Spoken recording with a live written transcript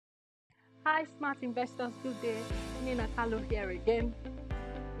Hi smart investors, good day. Natalo here again.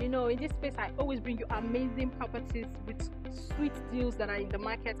 You know, in this space I always bring you amazing properties with sweet deals that are in the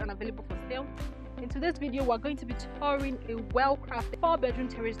market and available for sale. In today's video, we're going to be touring a well-crafted 4-bedroom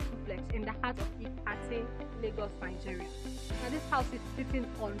terrace duplex in the heart of Ikate, Lagos, Nigeria. Now this house is sitting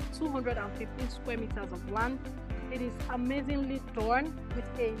on 215 square meters of land. It is amazingly done with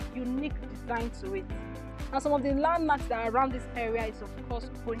a unique design to it. Now some of the landmarks that are around this area is of course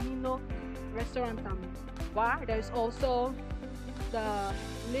Konino Restaurant and Bar. There is also the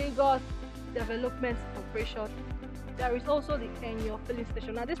Lagos Development Corporation. There is also the N100 filling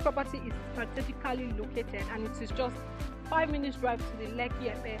station. Now this property is strategically located and it is just 5 minutes drive to the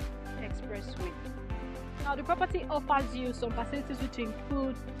Lekki Expressway. Now the property offers you some facilities which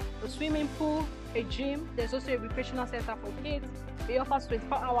include a swimming pool, a gym. There's also a recreational center for kids. It offers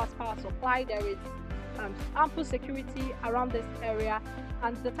 24 hours power supply. There is ample security around this area,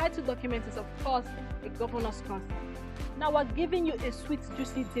 and the title document is of course a governor's consent. Now we're giving you a sweet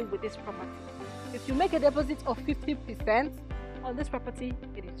juicy deal with this property. If you make a deposit of 50% on this property,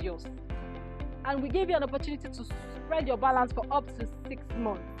 it is yours, and we give you an opportunity to spread your balance for up to 6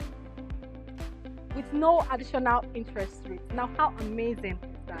 months with no additional interest rate. Now how amazing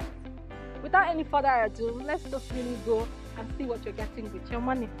is that? Without any further ado, let's just really go and see what you're getting with your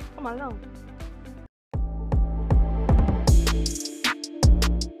money. Come along.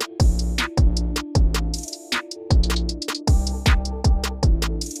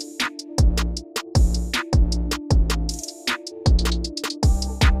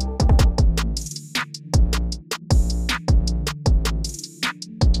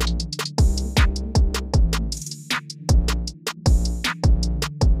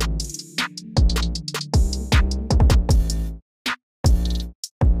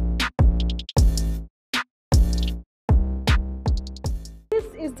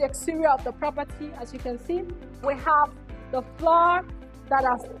 Is the exterior of the property. As you can see, we have the floor that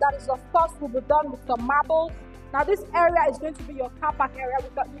is of course will be done with some marbles. Now this area is going to be your car park area.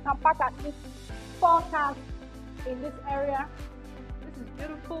 You can park at least 4 cars in this area. This is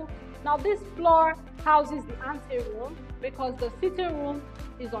beautiful. Now this floor houses the ante room because the sitting room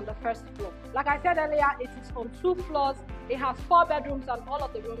is on the first floor. Like I said earlier, it is on 2 floors. It has 4 bedrooms and all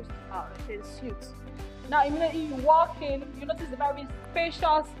of the rooms are in suites. Now immediately you walk in, you notice the very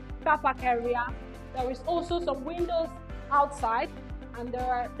spacious car park area. There is also some windows outside, and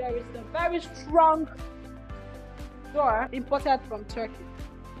there is a very strong door imported from Turkey.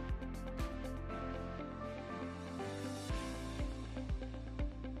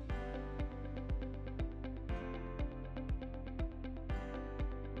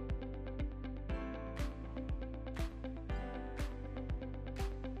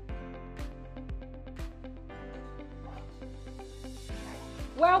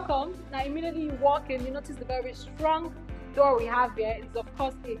 Welcome. Now immediately you walk in, you notice the very strong door we have here. It's of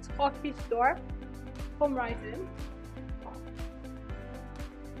course a Turkish door. Come right in.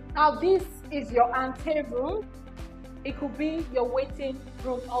 Now this is your ante room. It could be your waiting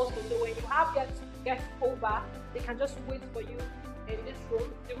room also. So when you have guests over, they can just wait for you in this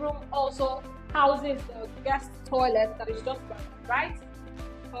room. The room also houses the guest toilet that is just right.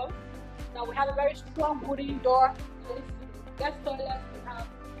 Now we have a very strong wooden door. Guest toilet, we have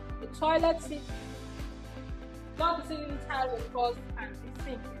the toilet seat, not the ceiling tile of course, and the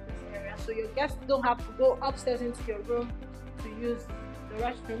sink in this area. So your guests don't have to go upstairs into your room to use the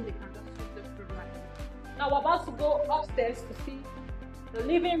restroom, they can just use the room right. Now we're about to go upstairs to see the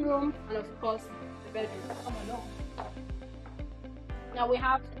living room and of course the bedroom. Come along. Now we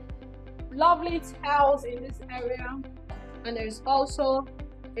have lovely tiles in this area, and there's also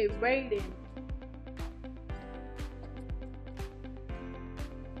a railing.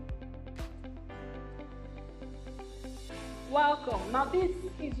 Welcome. Now this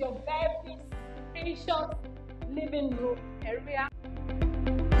is your very spacious living room area.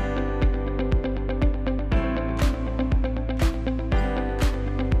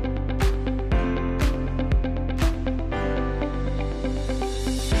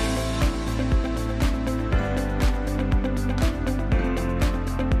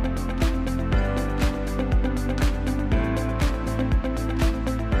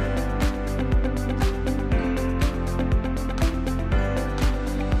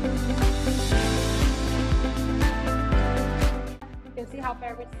 See how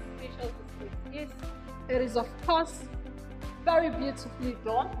very spacious this place is. It is of course very beautifully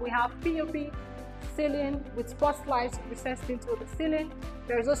done. We have POP ceiling with spotlights recessed into the ceiling.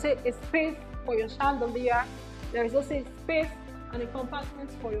 There is also a space for your chandelier. There is also a space and a compartment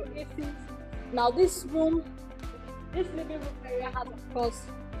for your ACs. Now this living room area has of course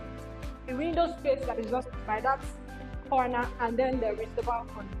a window space that is just by that corner, and then there is the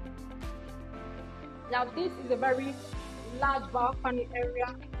balcony. Now this is a very large balcony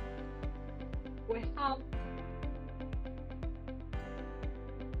area. We have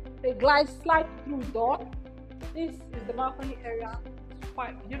a slide through door. This is the balcony area. It's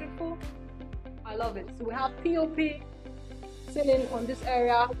quite beautiful. I love it. So we have POP ceiling on this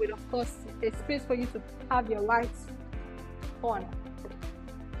area with, of course, a space for you to have your lights on.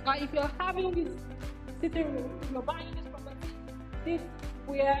 Now if you're having this sitting room, you're buying this property, this is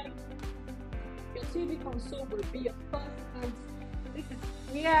where your TV console will be, of course, and this is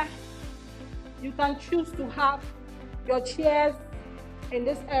where you can choose to have your chairs in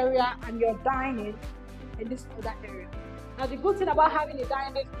this area and your dining in this other area. Now the good thing about having a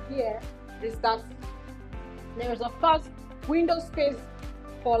dining here is that there is, of course, window space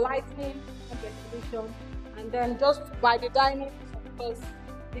for lighting and ventilation, and then just by the dining is, of course,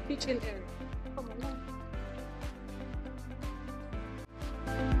 the kitchen area. Come on now.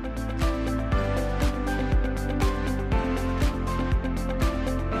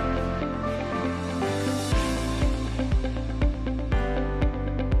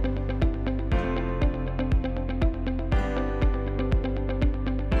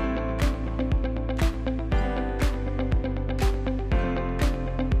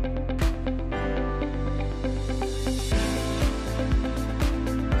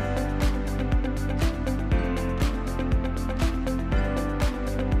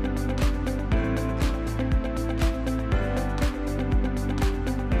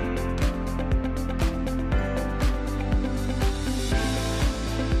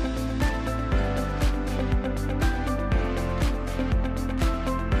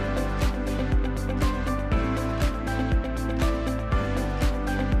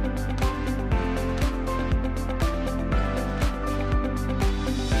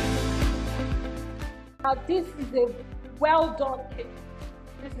 Now this is a well done kitchen.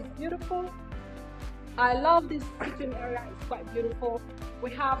 This is beautiful. I love this kitchen area. It's quite beautiful.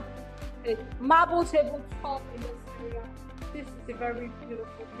 We have a marble tabletop in this area. This is a very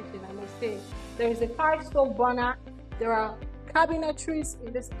beautiful kitchen, I must say. There is a 5-stove burner. There are cabinetries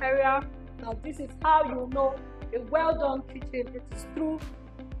in this area. Now this is how you know a well done kitchen. It is through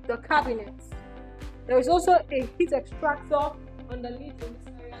the cabinets. There is also a heat extractor underneath in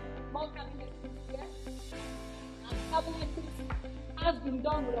this area. More cabinets here. And cabinetries has been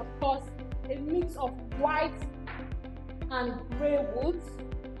done with, of course, a mix of white and grey woods,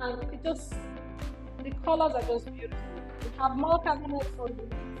 and it just, the colors are just beautiful. We have more cabinets on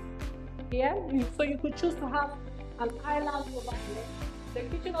the here, so you could choose to have an island over here. The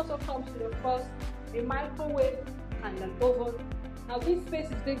kitchen also comes with, of course, a microwave and an oven. Now this space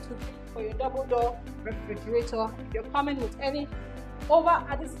is going to be for your double door refrigerator. If you're coming with any, over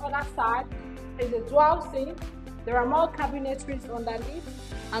at this other side is a dual sink. There are more cabinetries underneath,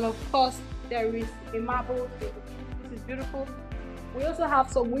 and of course there is a marble table. This is beautiful. We also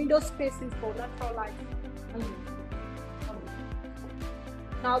have some window spaces for natural light.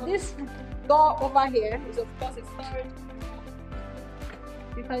 Now this door over here is, of course, a storage.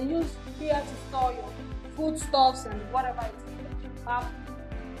 You can use here to store your foodstuffs and whatever it is that you have.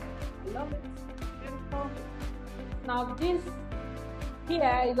 I love it. Beautiful. Now this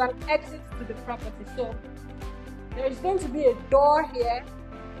here is an exit to the property. So there is going to be a door here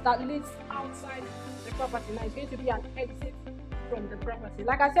that leads outside the property. Now it's going to be an exit from the property.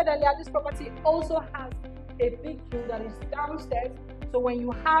 Like I said earlier, this property also has a big queue that is downstairs. So when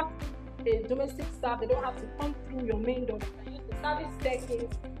you have a domestic staff, they don't have to come through your main door. They can use the service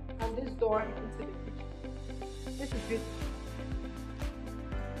staircase and this door into the kitchen. This is beautiful.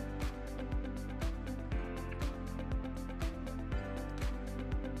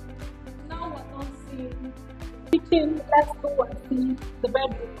 Now we're not seeing kitchen. Let's go and see the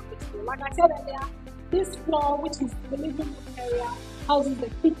bedroom of this floor. Like I said earlier, this floor, which is the living room area, houses the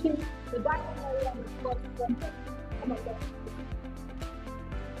kitchen, the dining area, and the front bedroom. Oh my God.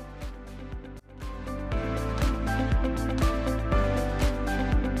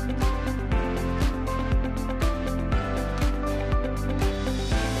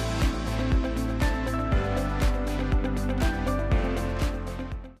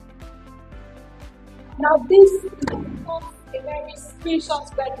 Now this is a very spacious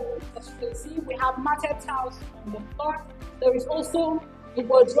bedroom. As you can see, we have matted tiles on the floor. There is also a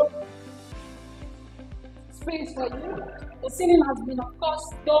wardrobe space for you. The ceiling has been, of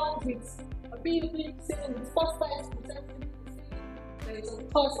course, done with a PVC ceiling with phosphorus protecting the ceiling. There is,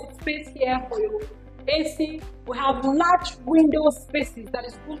 of course, a space here for your AC. We have large window spaces that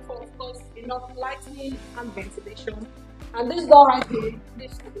is good for, of course, enough lighting and ventilation. And this door right here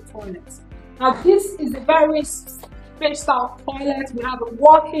leads to the toilet. Now this is a very spaced out toilet. We have a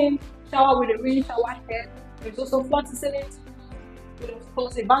walk-in shower with a rain shower head. There's also floor to ceiling with of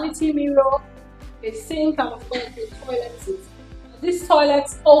course a vanity mirror, a sink, and of course a toilet seat. This toilet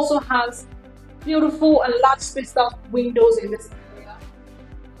also has beautiful and large spaced out windows in this area.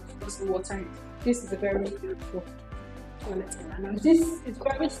 Of course the water. This is a very beautiful toilet area. Now this is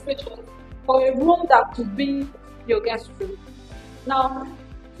very spacious for a room that could be your guest room. Now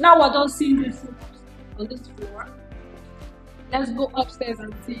we're done seeing this room on this floor. Let's go upstairs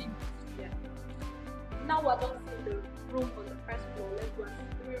and see. Yeah. Now we're done seeing the room on the first floor. Let's go and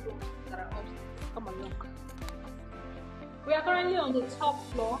see 3 rooms that are upstairs. Come along. We are currently on the top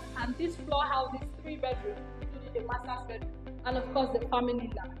floor, and this floor houses 3 bedrooms, including the master's bedroom and of course the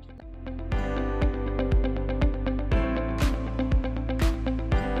family lounge.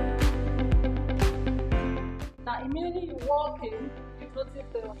 Now immediately you walk in, you notice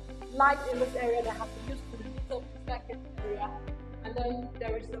the light in this area that has been used to lit up the second area, and then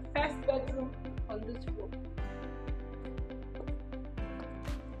there is the first bedroom on this floor.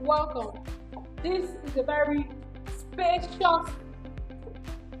 Welcome. This is a very spacious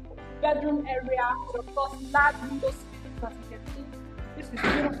bedroom area with of course large window spaces, as you can see. This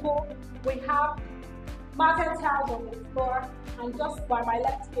is beautiful. We have market tiles on the floor, and just by my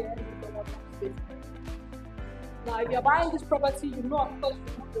left here is the wardrobe space. Now if you're buying this property, you know of course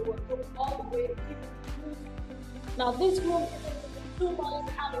you want the wardrobe all the way. Now this room is 2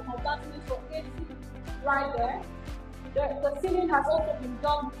 months. We have a compartment for AC right there. The ceiling has also been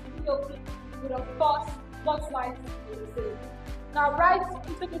done with POP with of course spotlights in the ceiling. Now right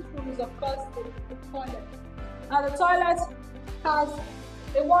into this room is of course the toilet. Now the toilet has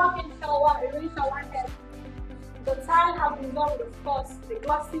a walk-in shower, a rain shower head. The tile has been done with of course the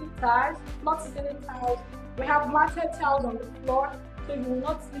glossy tiles, not ceiling tiles. We have matted tiles on the floor, so you will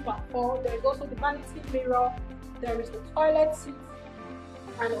not slip and fall. There is also the vanity mirror. There is the toilet seat,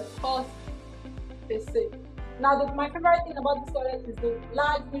 and of course the sink. Now my favorite thing about this toilet is the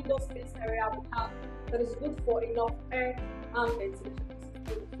large window space area we have that is good for enough air and ventilation. It's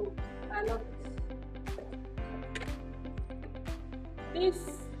beautiful. I love this. This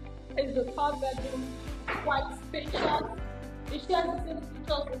is the 3rd bedroom, quite spacious. It shares the same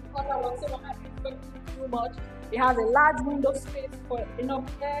features with the other one, so I'm not expecting too much. It has a large window space for enough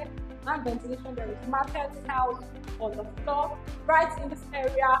air and ventilation. There is matted tiles on the floor. Right in this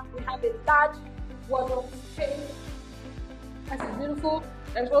area, we have a large wardrobe space. This is beautiful.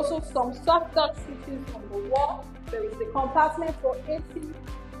 There's also some soft touch switches on the wall. There is the compartment for AC,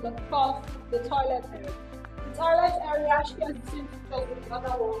 and of course the toilet area. The toilet area shares the same features with the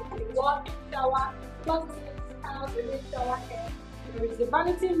other one. The walk-in shower, closet, tiles, the rain shower head. There is the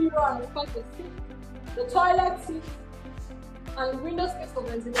vanity mirror and of course the sink, the toilet seat, and the window space for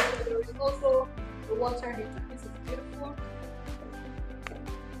ventilation. There is also the water heater. This is beautiful.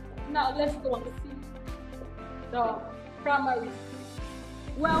 Now let's go and see the primary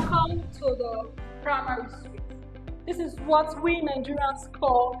suite. Welcome to the primary suite. This is what we Nigerians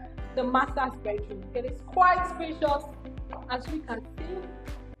call the master's bedroom. It is quite spacious, as we can see.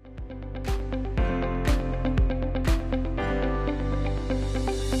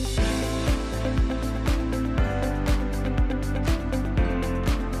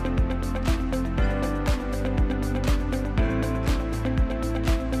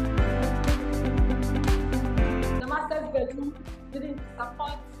 Didn't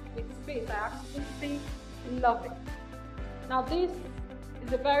disappoint with space. I absolutely love it. Now this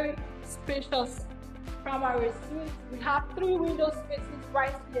is a very spacious primary suite. We have 3 window spaces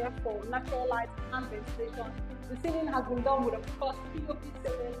right here for natural light and ventilation. The ceiling has been done with of course POP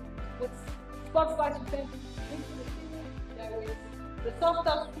ceiling with spotlights into the ceiling. There is the soft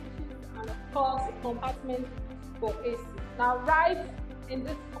touch switches and of course a compartment for AC. Now right in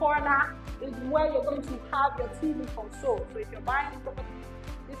this corner is where you're going to have your TV console. So if you're buying property,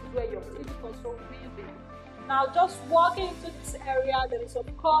 this is where your TV console will be. Now just walking into this area, there is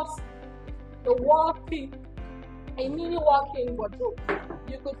of course the a mini walk-in wardrobe.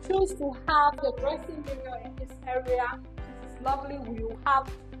 You could choose to have the dressing mirror in this area. This is lovely.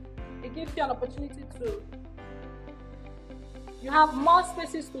 It gives you an opportunity you have more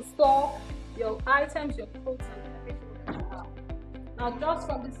spaces to store your items, your clothes, and everything that you have. Now just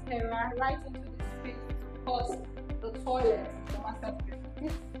from this area, right into this space, of course, the toilet, the master bedroom.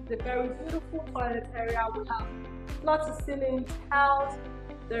 This is a very beautiful toilet area. We have lots of ceiling tiles.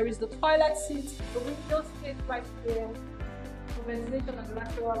 There is the toilet seat, the window space right there, for ventilation and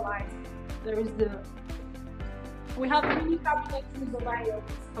natural light. We have mini cabinetries over here,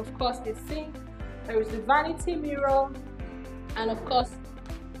 of course, a sink. There is the vanity mirror, And of course,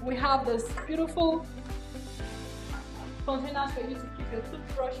 we have this beautiful containers for you to keep your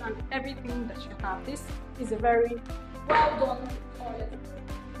toothbrush and everything that you have. This is a very well done toilet.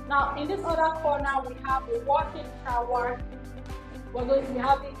 Now, in this other corner, we have a walk-in shower. We're going to be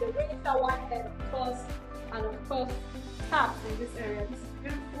having the rain shower head, of course, and of course, taps in this area. This is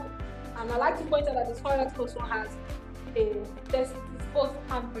beautiful. And I like to point out that the toilet also has a disposed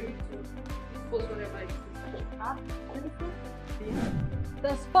pan for you to dispose whatever it is you have. Beautiful.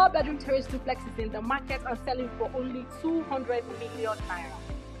 This 4-bedroom terrace duplex is in the market and selling for only 200 million naira.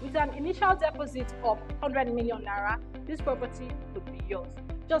 With an initial deposit of 100 million naira, this property could be yours.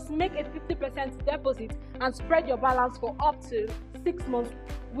 Just make a 50% deposit and spread your balance for up to 6 months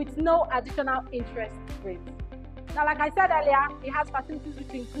with no additional interest rate. Now, like I said earlier, it has facilities which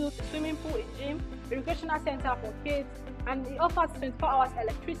include a swimming pool, a gym, a recreational center for kids, and it offers 24 hours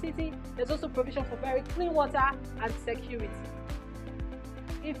electricity. There's also provision for very clean water and security.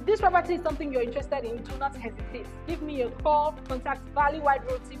 If this property is something you're interested in, do not hesitate. Give me a call, contact Valley Wide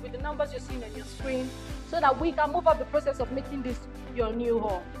Royalty with the numbers you're seeing on your screen so that we can move up the process of making this your new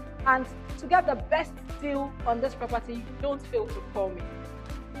home. And to get the best deal on this property, don't fail to call me.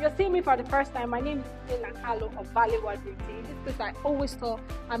 If you're seeing me for the first time, my name is N100 of Valley Wide Royalty. In this place, I always store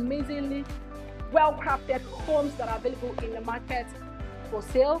amazingly well-crafted homes that are available in the market for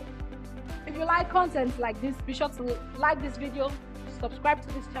sale. If you like content like this, be sure to like this video, subscribe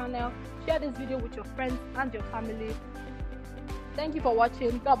to this channel, share this video with your friends and your family. Thank you for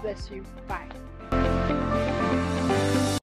watching. God bless you. Bye.